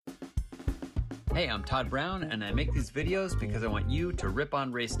Hey, I'm Todd Brown, and I make these videos because I want you to rip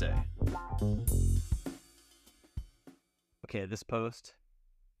on race day. Okay, this post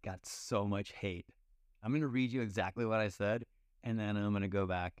got so much hate. I'm going to read you exactly what I said, and then I'm going to go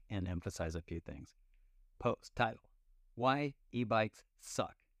back and emphasize a few things. Post title: Why e-bikes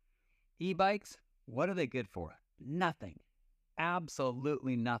suck. E-bikes, what are they good for? Nothing.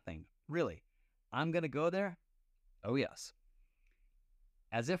 Absolutely nothing. Really. I'm going to go there? Oh, yes.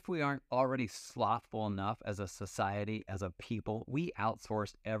 As if we aren't already slothful enough as a society, as a people, we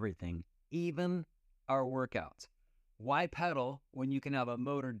outsourced everything, even our workouts. Why pedal when you can have a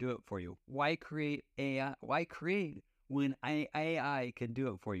motor do it for you? Why create AI? Why create when AI can do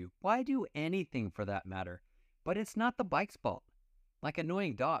it for you? Why do anything for that matter? But it's not the bike's fault. Like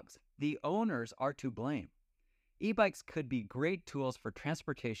annoying dogs, the owners are to blame. E-bikes could be great tools for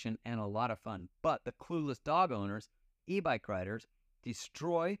transportation and a lot of fun, but the clueless dog owners, e-bike riders,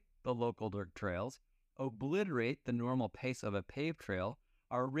 destroy the local dirt trails, obliterate the normal pace of a paved trail,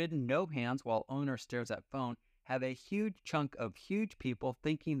 are ridden no hands while owner stares at phone, have a huge chunk of huge people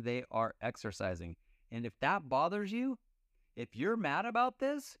thinking they are exercising. And if that bothers you, if you're mad about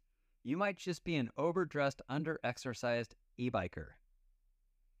this, you might just be an overdressed, under-exercised e-biker.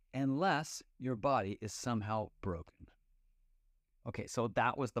 Unless your body is somehow broken. Okay, so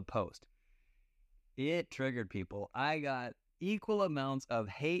that was the post. It triggered people. I got equal amounts of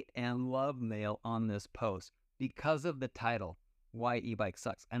hate and love mail on this post because of the title, Why E-Bike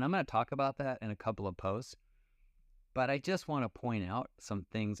Sucks. And I'm going to talk about that in a couple of posts, but I just want to point out some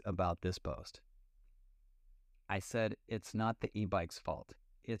things about this post. I said it's not the e-bike's fault.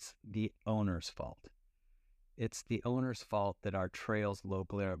 It's the owner's fault. It's the owner's fault that our trails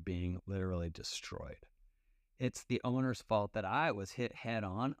locally are being literally destroyed. It's the owner's fault that I was hit head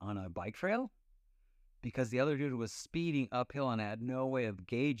on a bike trail because the other dude was speeding uphill and I had no way of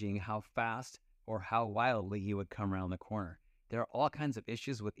gauging how fast or how wildly he would come around the corner. There are all kinds of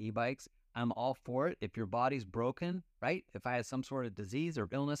issues with e-bikes. I'm all for it. If your body's broken, right? If I had some sort of disease or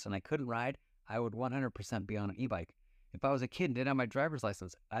illness and I couldn't ride, I would 100% be on an e-bike. If I was a kid and didn't have my driver's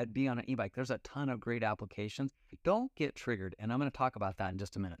license, I'd be on an e-bike. There's a ton of great applications. Don't get triggered, and I'm going to talk about that in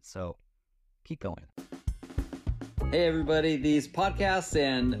just a minute, so keep going. Hey everybody, these podcasts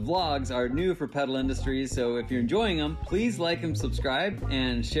and vlogs are new for Pedal Industries, so if you're enjoying them, please like and subscribe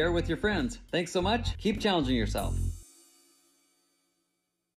and share with your friends. Thanks so much. Keep challenging yourself.